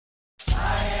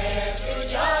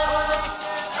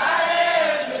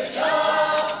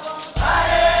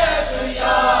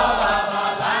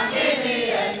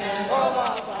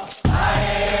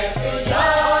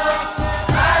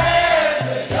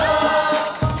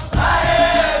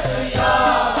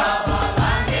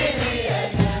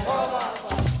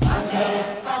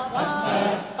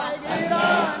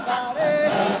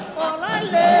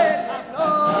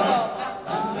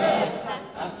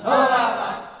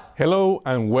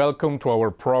and welcome to our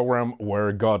program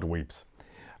Where God Weeps,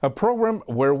 a program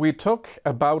where we talk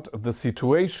about the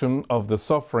situation of the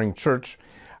suffering church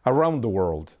around the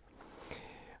world.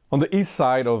 On the east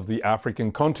side of the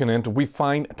African continent, we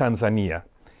find Tanzania,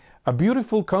 a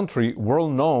beautiful country well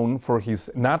known for its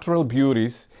natural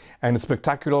beauties and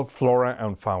spectacular flora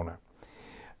and fauna.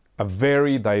 A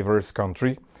very diverse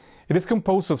country, it is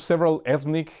composed of several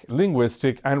ethnic,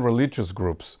 linguistic, and religious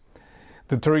groups.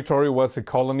 The territory was a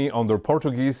colony under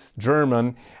Portuguese,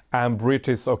 German, and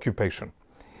British occupation.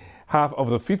 Half of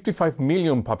the 55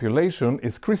 million population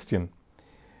is Christian.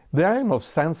 The island of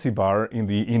Zanzibar in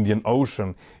the Indian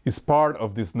Ocean is part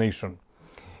of this nation.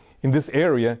 In this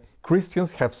area,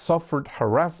 Christians have suffered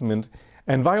harassment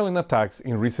and violent attacks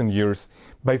in recent years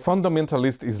by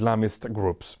fundamentalist Islamist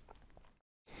groups.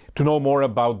 To know more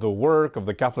about the work of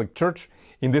the Catholic Church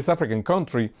in this African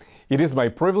country, it is my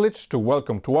privilege to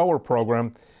welcome to our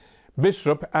program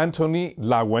Bishop Anthony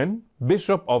Lagwen,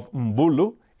 Bishop of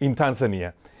Mbulu in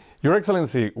Tanzania. Your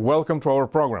Excellency, welcome to our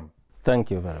program.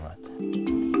 Thank you very much.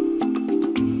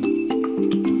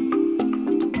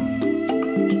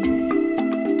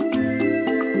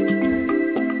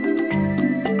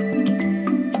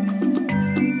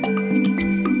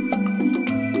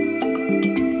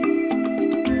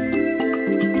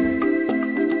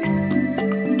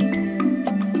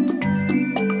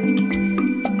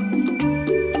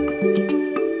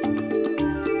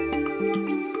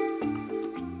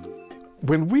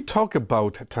 When we talk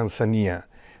about Tanzania,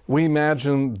 we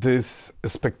imagine this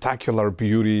spectacular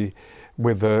beauty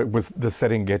with the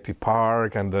Serengeti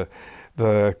Park and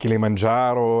the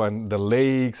Kilimanjaro and the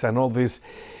lakes and all this.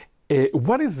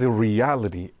 What is the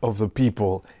reality of the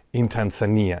people in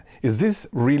Tanzania? Is this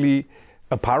really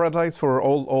a paradise for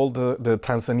all the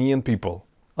Tanzanian people?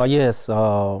 Yes,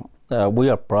 we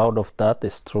are proud of that.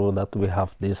 It's true that we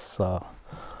have this,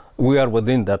 we are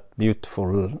within that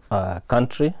beautiful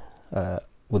country.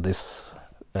 With these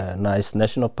nice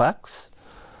national parks.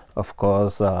 Of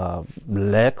course,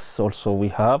 lakes also we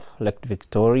have, Lake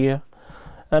Victoria,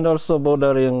 and also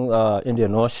bordering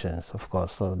Indian Oceans, of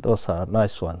course. So those are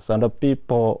nice ones. And the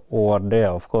people who are there,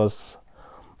 of course,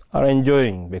 are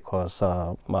enjoying because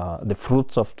the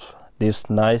fruits of this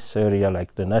nice area,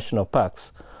 like the national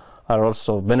parks, are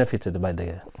also benefited by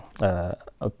the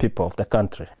people of the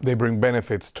country. They bring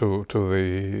benefits to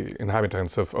the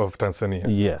inhabitants of Tanzania.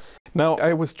 Yes. Now,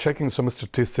 I was checking some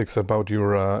statistics about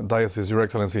your diocese, Your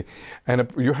Excellency,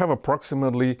 and you have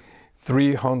approximately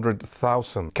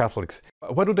 300,000 Catholics.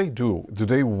 What do they do? Do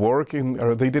they work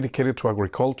are they dedicated to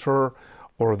agriculture,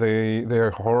 or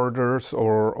they're hoarders,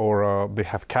 or they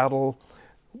have cattle?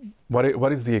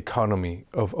 What is the economy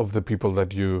of the people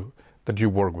that you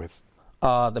work with?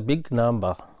 The big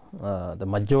number, the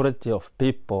majority of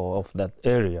people of that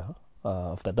area,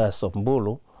 of the Diocese of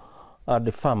Mbulu, are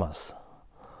the farmers.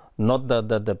 Not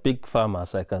the big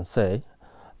farmers, I can say,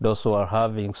 those who are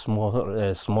having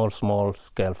small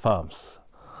scale farms,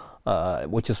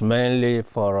 which is mainly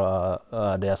for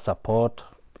their support.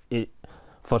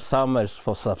 For some is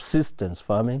for subsistence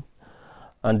farming,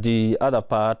 and the other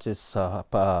part is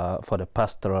for the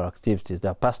pastoral activities.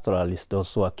 The pastoralists,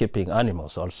 those who are keeping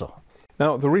animals also.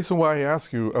 Now, the reason why I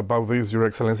ask you about this, Your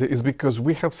Excellency, is because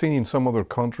we have seen in some other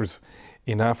countries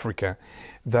in Africa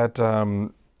that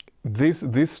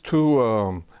these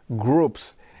two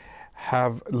groups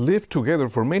have lived together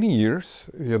for many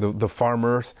years, the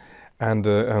farmers and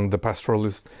the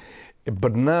pastoralists,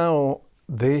 but now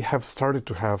they have started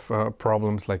to have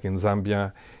problems like in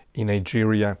Zambia, in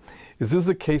Nigeria. Is this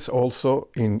the case also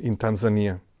in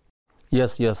Tanzania?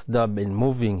 Yes, they've been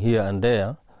moving here and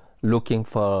there, looking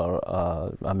for,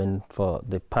 for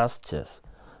the pastures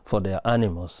for their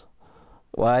animals.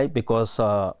 Why? Because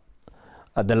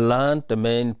the land, the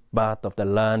main part of the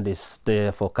land is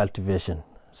there for cultivation.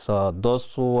 So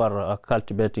those who are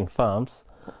cultivating farms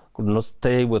could not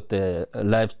stay with the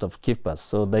livestock keepers.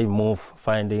 So they move,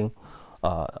 finding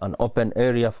an open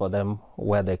area for them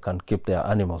where they can keep their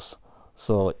animals.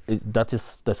 So that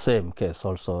is the same case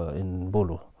also in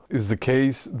Mbulu. Is the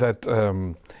case that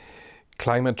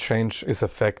climate change is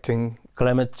affecting?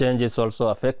 Climate change is also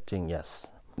affecting, yes.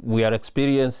 We are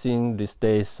experiencing these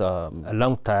days a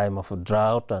long time of a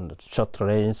drought and short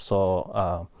rains,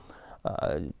 so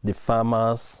the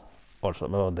farmers,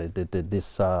 also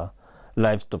these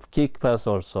livestock keepers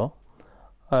also,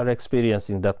 are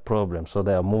experiencing that problem. So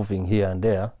they are moving here and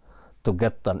there to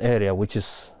get an area which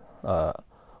is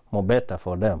more better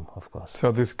for them, of course.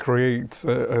 So this creates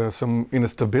some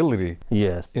instability,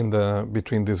 yes,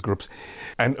 between these groups.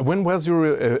 And when was your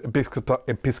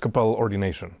episcopal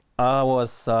ordination? I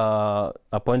was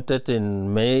appointed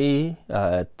in May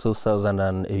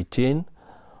 2018,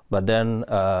 but then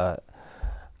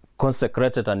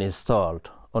consecrated and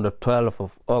installed on the 12th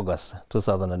of August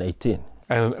 2018.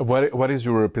 And what is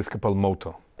your Episcopal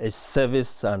motto? It's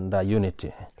service and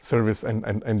unity. Service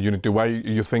and unity. Why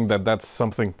you think that that's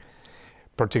something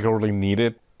particularly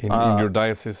needed in your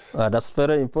diocese? That's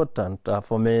very important.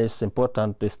 For me, it's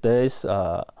important these days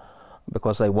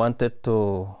because I wanted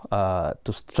to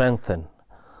strengthen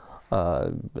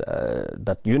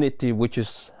that unity which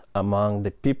is among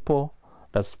the people,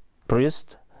 that's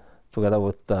priests, together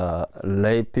with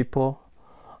lay people,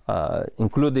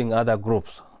 including other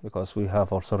groups, because we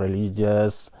have also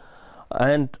religious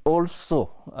and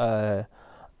also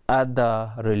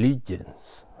other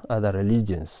religions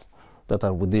that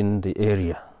are within the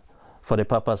area for the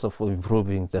purpose of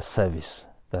improving the service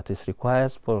that is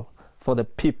required for the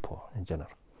people in general.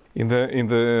 In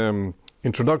the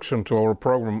introduction to our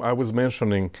program, I was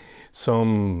mentioning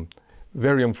some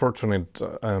very unfortunate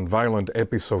and violent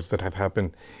episodes that have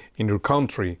happened in your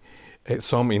country,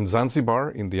 some in Zanzibar,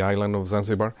 in the island of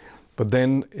Zanzibar, but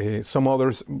then some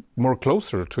others more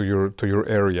closer to your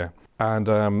area.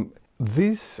 And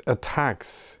these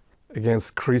attacks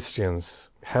against Christians,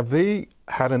 have they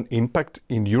had an impact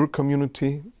in your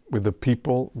community with the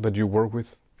people that you work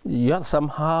with? Yeah,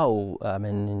 somehow. I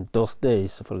mean, in those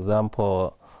days, for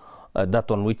example, that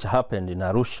one which happened in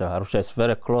Arusha. Arusha is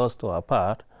very close to our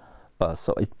part,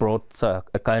 so it brought a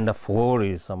kind of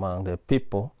worries among the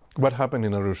people. What happened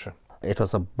in Arusha? It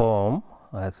was a bomb,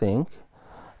 I think,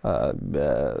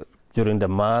 during the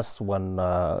Mass when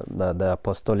the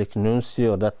Apostolic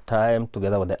Nuncio at that time,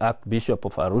 together with the Archbishop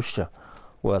of Arusha,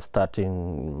 was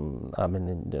starting,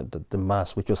 the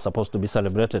Mass, which was supposed to be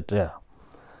celebrated there.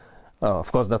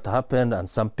 Of course, that happened, and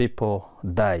some people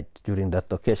died during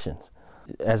that occasion.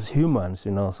 As humans,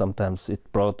 sometimes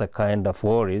it brought a kind of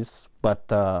worries, but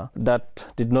that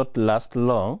did not last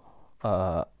long.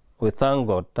 We thank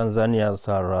God, Tanzanians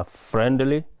are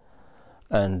friendly,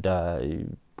 and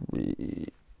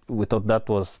we thought that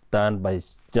was done by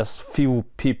just few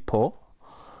people.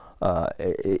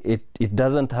 It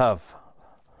doesn't have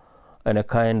any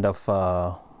kind of,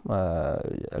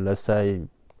 let's say,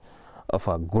 of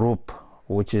a group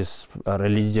which is a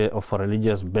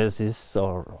religious basis,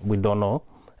 or we don't know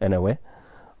anyway,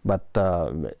 but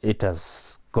it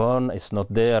has gone. It's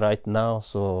not there right now,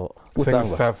 so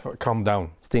things have calmed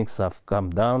down. Things have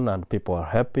calmed down, and people are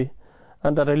happy,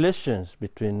 and the relations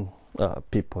between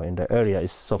people in the area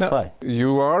is so fine.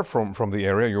 You are from the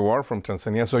area. You are from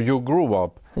Tanzania, so you grew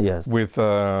up yes.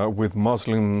 with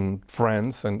Muslim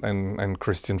friends and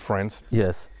Christian friends.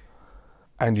 Yes.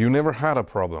 And you never had a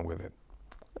problem with it.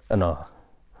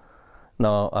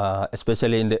 No,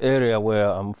 especially in the area where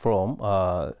I'm from,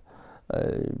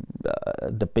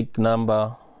 the big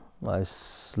number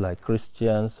is like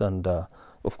Christians, and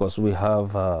of course we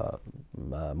have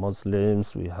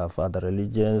Muslims, we have other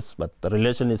religions, but the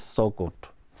relation is so good.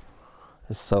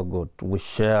 It's so good. We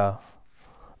share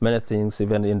many things,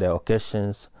 even in the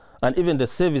occasions, and even the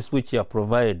service which you are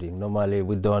providing. Normally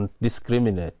we don't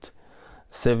discriminate.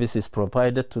 Service is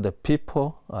provided to the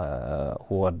people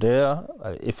who are there.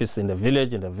 If it's in the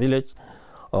village,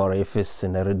 or if it's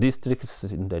in a district, it's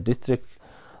in the district.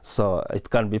 So it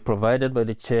can be provided by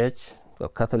the church, the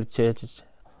Catholic Church,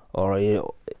 or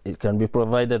it can be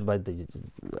provided by the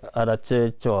other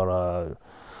church or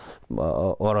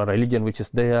a religion which is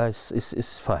there.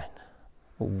 It's fine.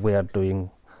 We are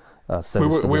doing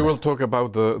service. We will talk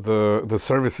about the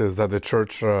services that the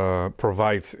church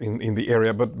provides in the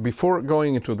area. But before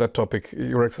going into that topic,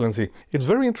 Your Excellency, it's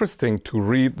very interesting to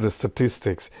read the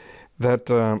statistics that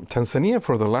Tanzania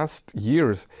for the last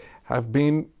years have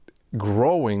been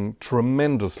growing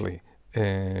tremendously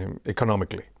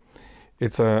economically.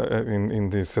 It's in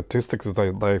the statistics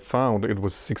that I found, it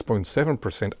was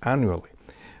 6.7% annually.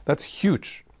 That's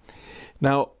huge.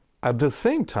 Now, at the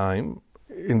same time,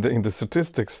 in the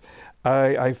statistics,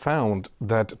 I found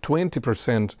that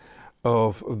 20%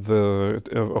 of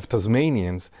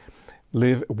Tasmanians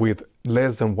live with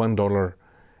less than $1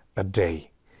 a day.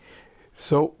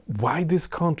 So why this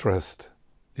contrast,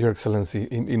 Your Excellency?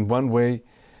 In one way,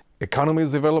 economy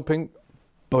is developing,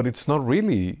 but it's not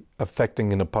really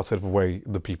affecting in a positive way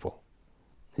the people.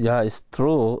 Yeah, it's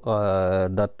true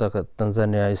that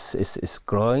Tanzania is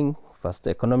growing fast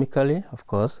economically, of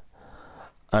course,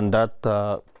 and that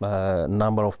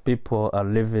number of people are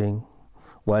living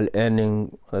while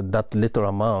earning that little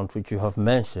amount which you have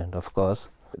mentioned, of course.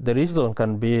 The reason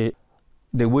can be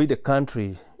the way the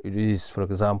country is. For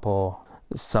example,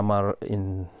 some are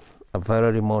in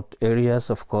very remote areas,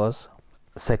 of course.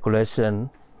 Circulation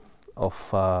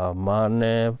of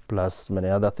money plus many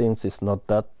other things is not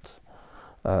that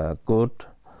good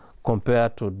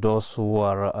compared to those who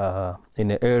are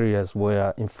in areas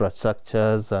where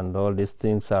infrastructures and all these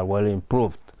things are well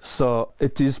improved. So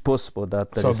it is possible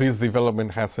that... So this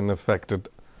development hasn't affected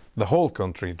the whole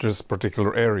country, just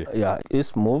particular area? Yeah,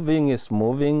 it's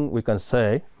moving, we can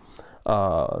say.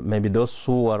 Maybe those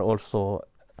who are also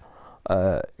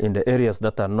in the areas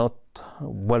that are not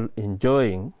well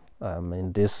enjoying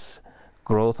in this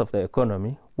growth of the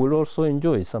economy will also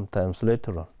enjoy sometimes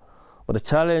later on. But the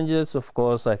challenges, of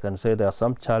course, I can say there are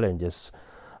some challenges.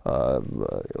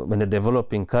 In the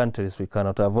developing countries, we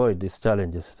cannot avoid these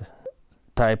challenges.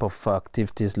 Type of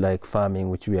activities like farming,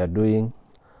 which we are doing,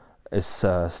 is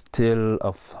still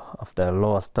of the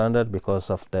lower standard because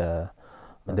of the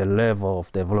level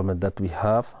of development that we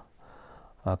have.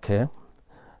 Okay.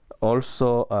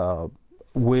 Also,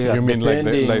 we are... You mean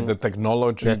like the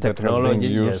technology that has been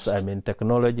used? Yes, I mean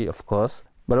technology, of course.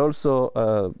 But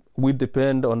also, we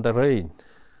depend on the rain.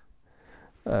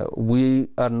 We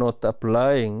are not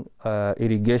applying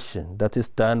irrigation. That is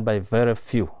done by very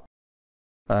few.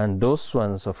 And those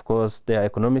ones, of course, their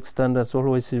economic standards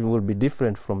always will be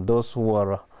different from those who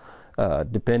are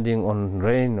depending on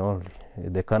rain only.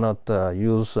 They cannot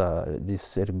use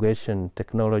these irrigation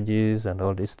technologies and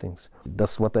all these things.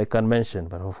 That's what I can mention.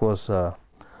 But of course,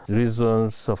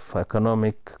 reasons of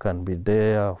economic can be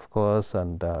there, of course,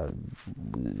 and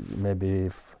maybe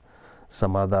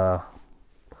some other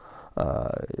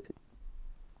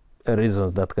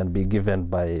reasons that can be given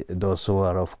by those who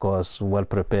are, of course, well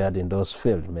prepared in those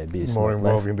fields. Maybe it's more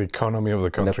involved in the economy of the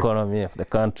country. The economy of the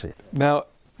country. Now,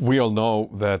 we all know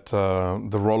that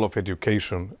the role of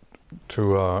education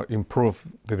to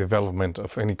improve the development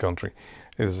of any country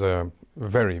is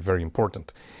very, very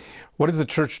important. What is the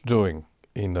church doing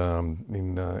in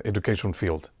the education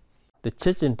field? The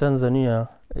church in Tanzania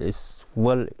is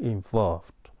well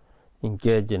involved,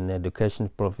 engaged in education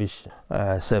provision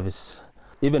service.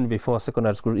 Even before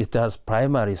secondary school, it has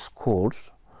primary schools,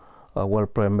 well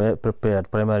prepared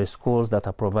primary schools that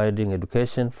are providing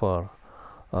education for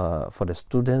the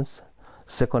students.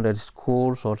 Secondary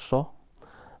schools also.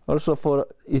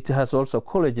 It has also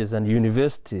colleges and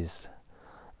universities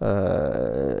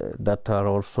that are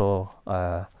also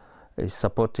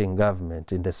supporting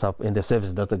government in the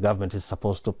service that the government is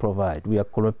supposed to provide. We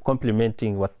are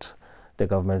complementing what the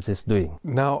government is doing.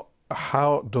 Now,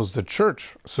 how does the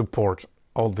church support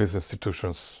all these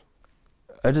institutions?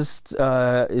 It is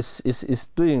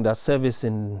doing that service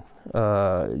in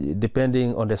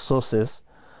depending on the sources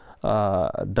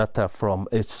that are from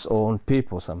its own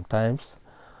people sometimes.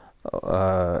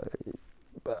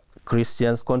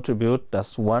 Christians contribute,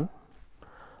 that's one.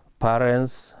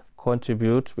 Parents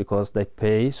contribute because they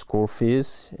pay school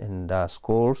fees in the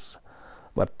schools,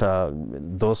 but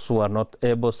those who are not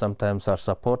able sometimes are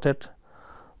supported.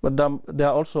 But there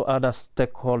are also other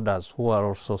stakeholders who are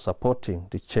also supporting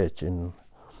the church in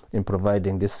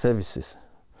providing these services,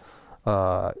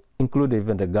 including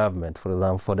even the government. For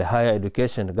example, for the higher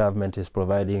education, the government is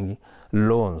providing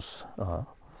loans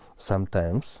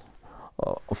sometimes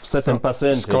of certain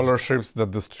percentage. Scholarships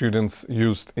that the students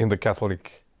used in the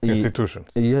Catholic institution.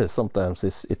 Yes, sometimes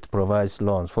it provides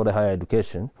loans for the higher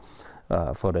education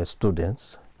for the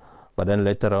students, but then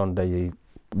later on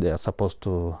they are supposed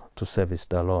to service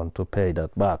the loan, to pay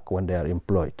that back when they are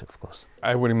employed, of course.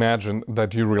 I would imagine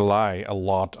that you rely a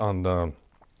lot on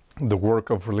the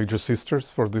work of religious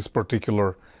sisters for this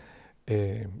particular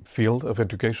field of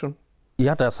education?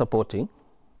 Yeah, they are supporting.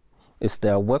 It's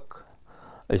their work.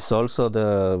 It's also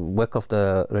the work of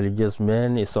the religious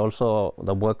men. It's also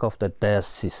the work of the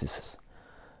dioceses,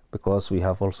 because we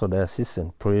have also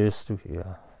diocesan priests.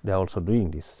 They are also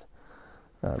doing this.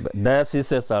 But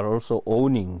dioceses are also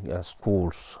owning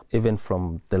schools, even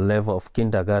from the level of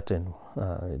kindergarten.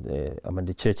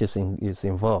 The church is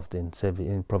involved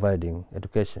in providing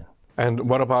education. And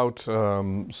what about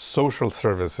social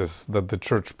services that the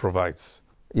church provides?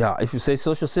 Yeah, if you say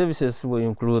social services, we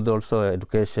include also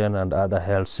education and other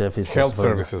health services. Health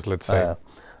services, let's say.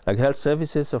 Like health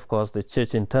services, of course, the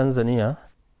church in Tanzania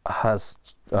has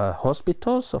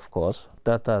hospitals, of course,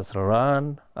 that has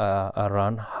run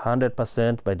around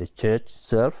 100% by the church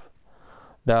itself.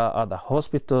 There are other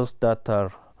hospitals that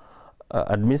are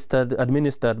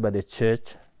administered by the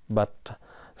church, but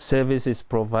service is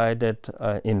provided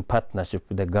in partnership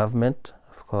with the government,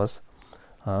 of course.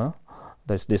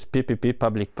 There's this PPP,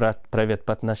 public-private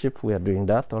partnership. We are doing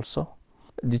that also.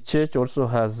 The church also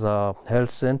has health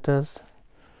centers.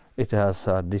 It has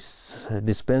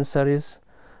dispensaries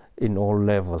in all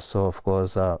levels. So, of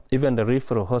course, even the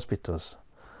referral hospitals.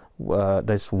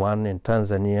 There's one in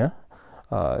Tanzania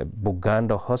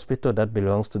Bugando Hospital, that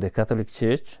belongs to the Catholic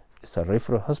Church. It's a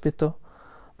referral hospital.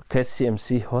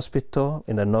 KCMC Hospital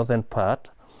in the northern part,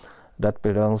 that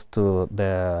belongs to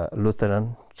the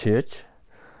Lutheran Church.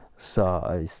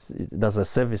 So there's a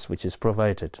service which is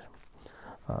provided.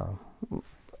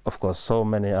 Of course, so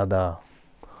many other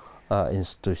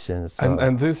institutions.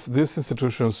 And these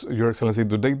institutions, Your Excellency,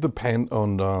 do they depend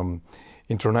on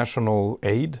international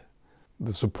aid,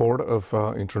 the support of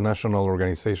international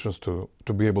organizations to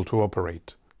be able to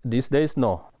operate? These days,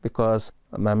 no, because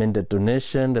the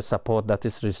donation, the support that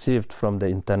is received from the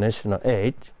international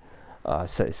aid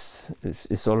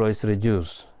is always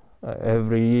reduced.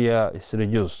 Every year it's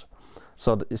reduced.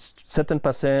 So certain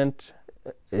percent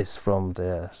is from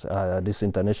this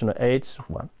international aid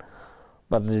one,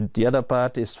 but the other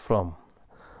part is from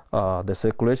the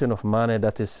circulation of money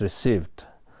that is received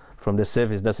from the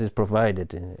service that is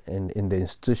provided in the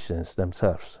institutions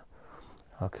themselves.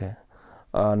 Okay,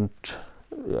 and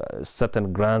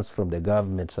certain grants from the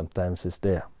government sometimes is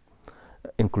there,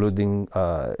 including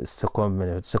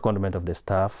secondment of the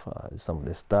staff. Some of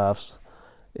the staffs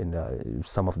in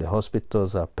some of the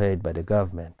hospitals are paid by the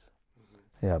government.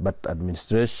 Yeah, but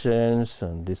administrations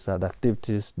and these other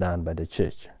activities done by the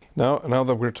church. Now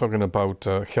that we're talking about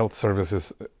health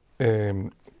services,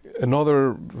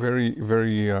 another very,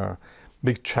 very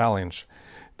big challenge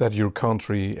that your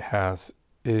country has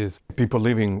is people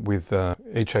living with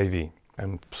HIV,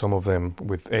 and some of them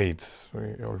with AIDS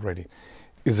already.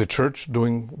 Is the church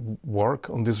doing work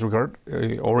on this regard,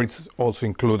 or it's also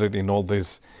included in all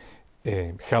these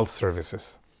health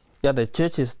services? Yeah, the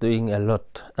church is doing a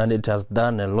lot, and it has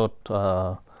done a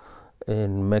lot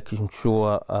in making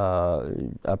sure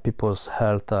people's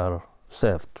health are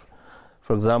saved.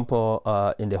 For example,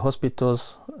 in the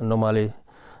hospitals, normally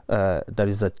there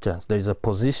is a chance, there is a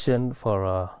position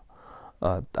for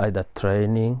either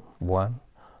training, one,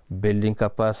 building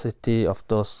capacity of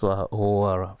those who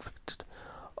are affected,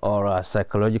 or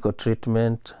psychological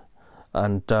treatment,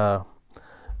 and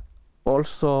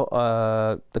also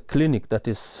the clinic that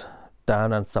is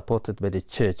done and supported by the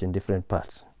church in different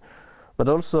parts. But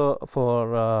also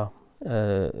for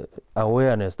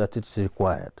awareness that it's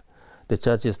required. The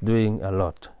church is doing a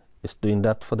lot. It's doing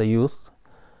that for the youth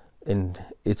in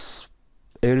its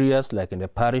areas, like in the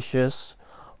parishes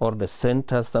or the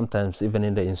centers, sometimes even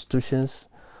in the institutions.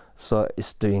 So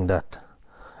it's doing that.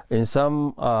 In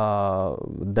some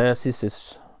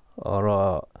dioceses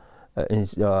or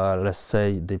let's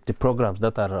say the programs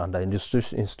that are under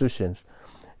institutions,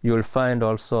 you will find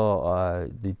also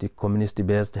the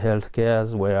community-based health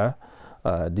cares where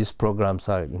these programs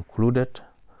are included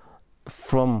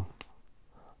from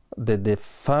the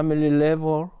family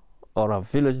level or a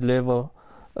village level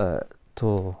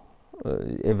to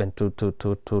even to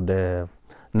the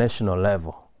national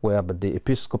level, where the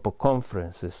Episcopal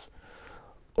conferences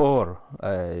or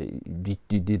the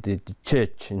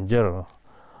church in general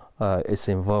is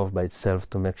involved by itself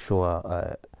to make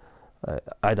sure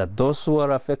either those who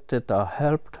are affected are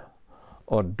helped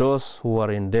or those who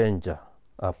are in danger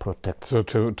are protected. So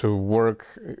to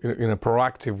work in a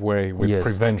proactive way with Yes.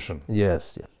 prevention.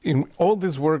 Yes, yes. In all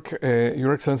this work,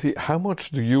 Your Excellency, how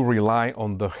much do you rely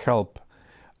on the help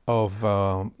of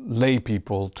lay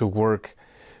people to work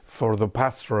for the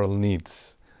pastoral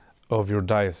needs of your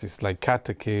diocese, like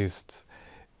catechists,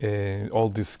 all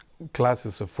these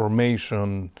classes of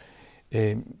formation?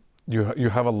 You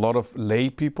have a lot of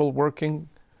lay people working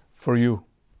for you?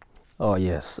 Oh,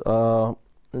 yes.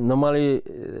 Normally,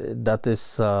 that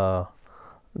is the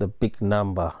big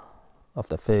number of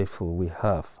the faithful we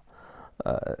have.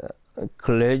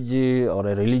 Clergy or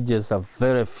the religious are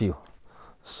very few.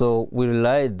 So we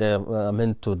rely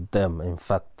to them. In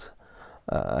fact,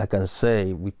 I can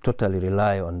say we totally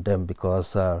rely on them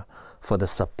because for the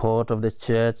support of the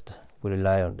church, we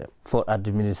rely on them. For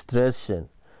administration,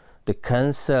 the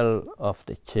council of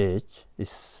the church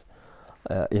is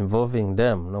involving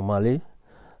them normally,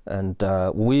 and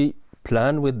we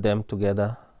plan with them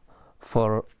together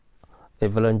for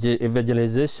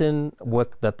evangelization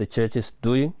work that the church is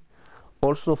doing,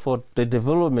 also for the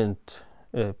development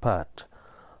part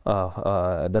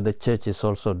that the church is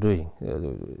also doing.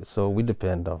 So we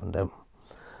depend on them.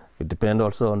 We depend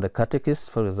also on the catechists,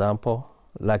 for example.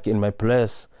 Like in my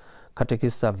place,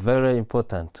 catechists are very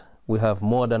important. We have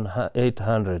more than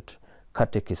 800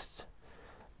 catechists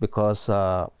because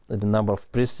the number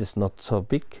of priests is not so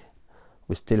big.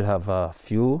 We still have a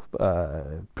few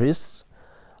priests.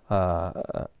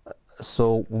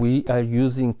 So we are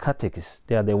using catechists.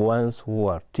 They are the ones who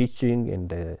are teaching in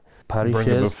the parishes,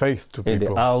 bringing the faith to in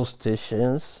people. the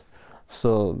outstations.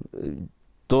 So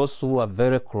those who are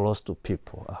very close to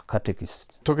people are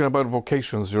catechists. Talking about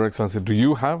vocations, Your Excellency, do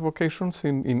you have vocations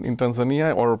in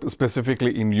Tanzania, or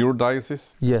specifically in your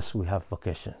diocese? Yes, we have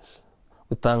vocations.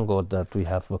 We thank God that we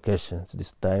have vocations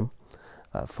this time.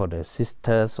 For the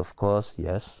sisters, of course,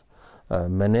 yes.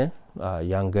 Many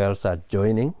young girls are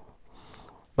joining.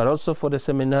 But also for the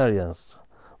seminarians.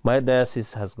 My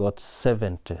diocese has got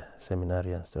 70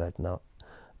 seminarians right now.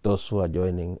 Those who are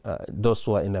joining, those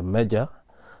who are in the major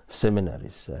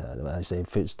seminaries,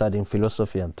 studying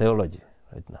philosophy and theology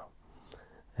right now.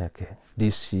 Okay,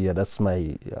 this year, that's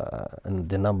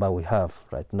the number we have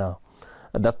right now.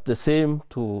 That's the same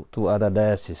to other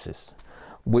dioceses.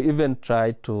 We even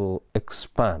try to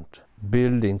expand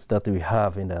buildings that we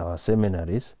have in our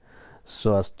seminaries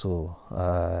so as to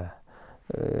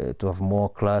have more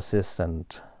classes and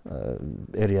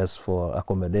areas for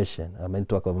accommodation. I mean,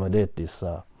 to accommodate these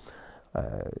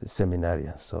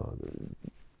seminarians. So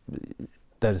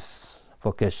there's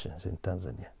vocations in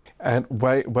Tanzania. And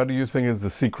what do you think is the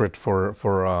secret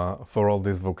for all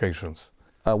these vocations?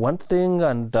 One thing,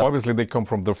 and obviously they come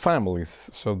from their families,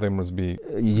 so they must be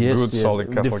yes, good, yes.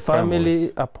 solid Catholic families. The family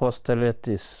families. apostolate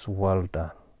is well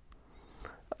done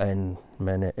in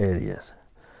many areas.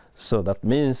 So that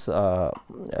means the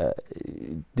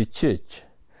church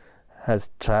has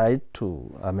tried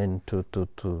to,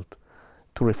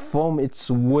 to reform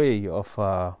its way of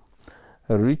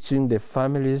reaching the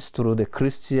families through the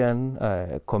Christian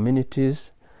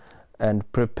communities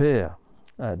and prepare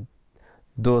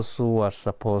those who are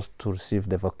supposed to receive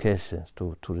the vocations,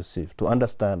 to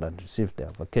understand and receive their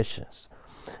vocations.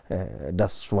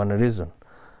 That's one reason.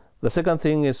 The second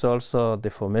thing is also the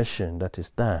formation that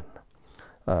is done.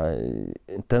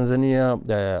 In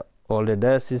Tanzania, all the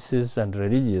dioceses and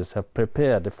religions have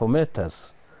prepared the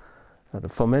formators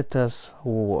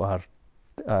who are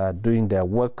doing their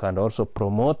work and also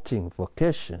promoting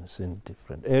vocations in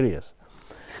different areas.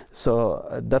 So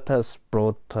that has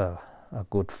brought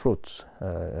good fruits,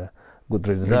 good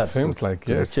results. It seems like,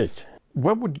 yes. The church.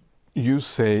 What would you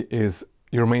say is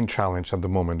your main challenge at the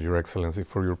moment, Your Excellency,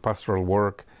 for your pastoral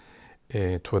work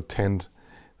to attend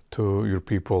to your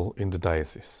people in the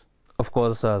diocese? Of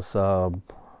course, as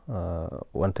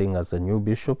one thing, as the new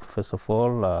bishop, first of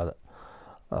all,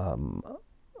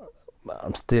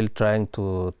 I'm still trying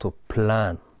to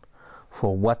plan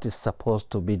for what is supposed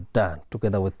to be done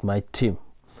together with my team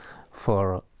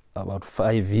for about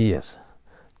 5 years,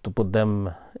 to put them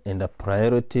in the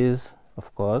priorities,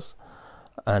 of course,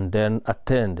 and then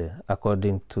attend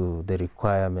according to the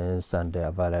requirements and the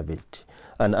availability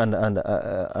and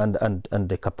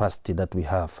the capacity that we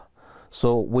have.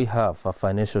 So we have a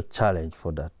financial challenge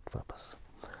for that purpose.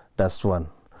 That's one.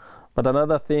 But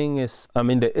another thing is,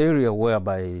 the area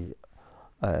whereby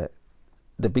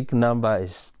the big number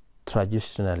is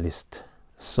traditionalist.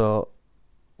 So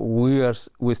we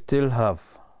still have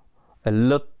a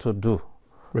lot to do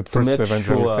with to make evangelization.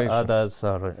 Sure others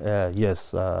are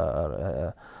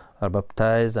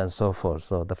baptized and so forth.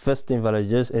 So the first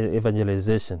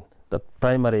evangelization, the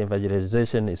primary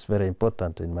evangelization, is very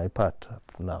important in my part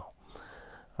now.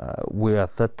 We are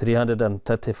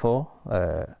 334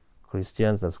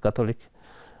 Christians, that's Catholic.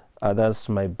 Others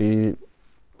might be,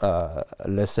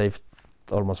 let's say,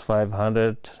 almost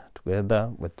 500 together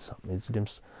with some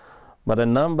Muslims. But a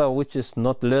number which is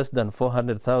not less than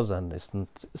 400,000 is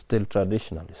still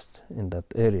traditionalist in that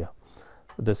area.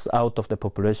 This out of the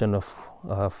population of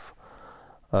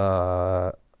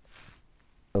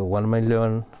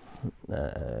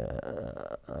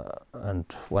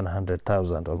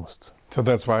 1,100,000 almost. So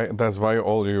that's why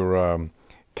all your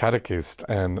catechists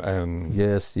and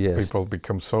yes. people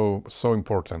become so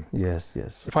important. Yes.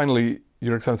 Finally,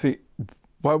 Your Excellency,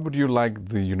 what would you like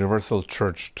the Universal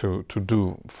Church to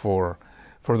do for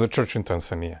the Church in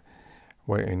Tanzania?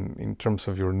 In terms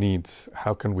of your needs,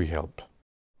 how can we help?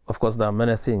 Of course, there are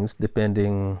many things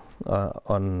depending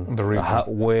on the region.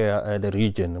 Where the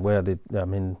region, where the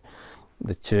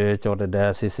church or the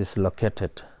diocese is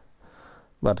located.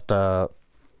 But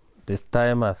this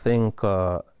time, I think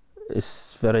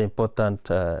it's very important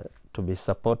to be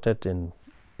supported in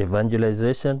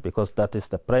evangelization, because that is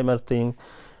the primary thing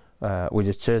which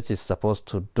the church is supposed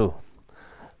to do.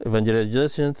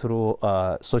 Evangelization through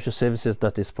social services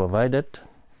that is provided,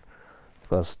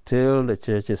 because still the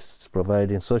church is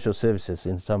providing social services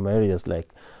in some areas.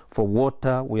 Like for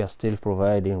water, we are still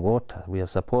providing water. We are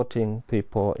supporting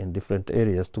people in different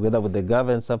areas together with the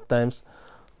government sometimes,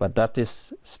 but that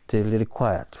is still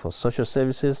required for social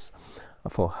services,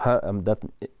 for that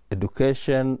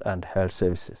education and health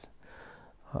services.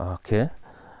 Okay,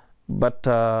 but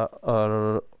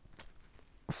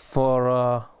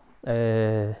for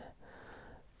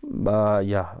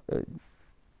Yeah,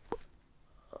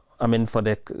 I mean, for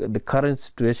the current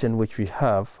situation which we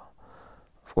have,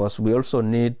 of course, we also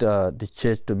need the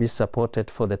church to be supported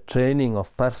for the training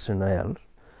of personnel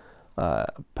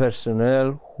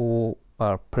who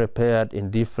are prepared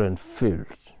in different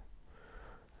fields.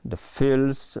 The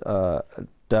fields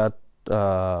that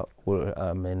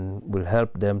will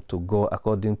help them to go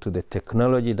according to the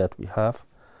technology that we have,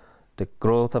 the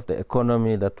growth of the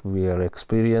economy that we are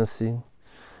experiencing,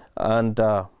 and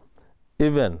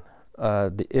even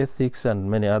the ethics and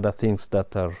many other things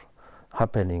that are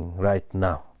happening right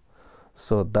now.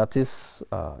 So that is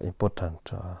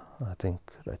important, I think,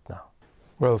 right now.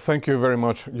 Well, thank you very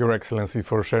much, Your Excellency,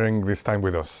 for sharing this time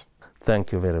with us.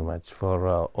 Thank you very much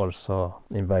for also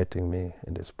inviting me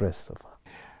in this press.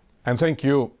 And thank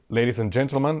you, ladies and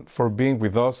gentlemen, for being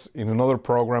with us in another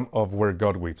program of Where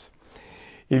God Weeps.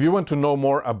 If you want to know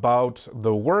more about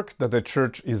the work that the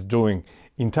Church is doing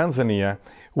in Tanzania,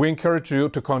 we encourage you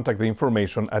to contact the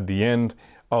information at the end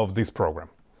of this program.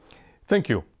 Thank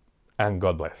you, and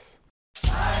God bless.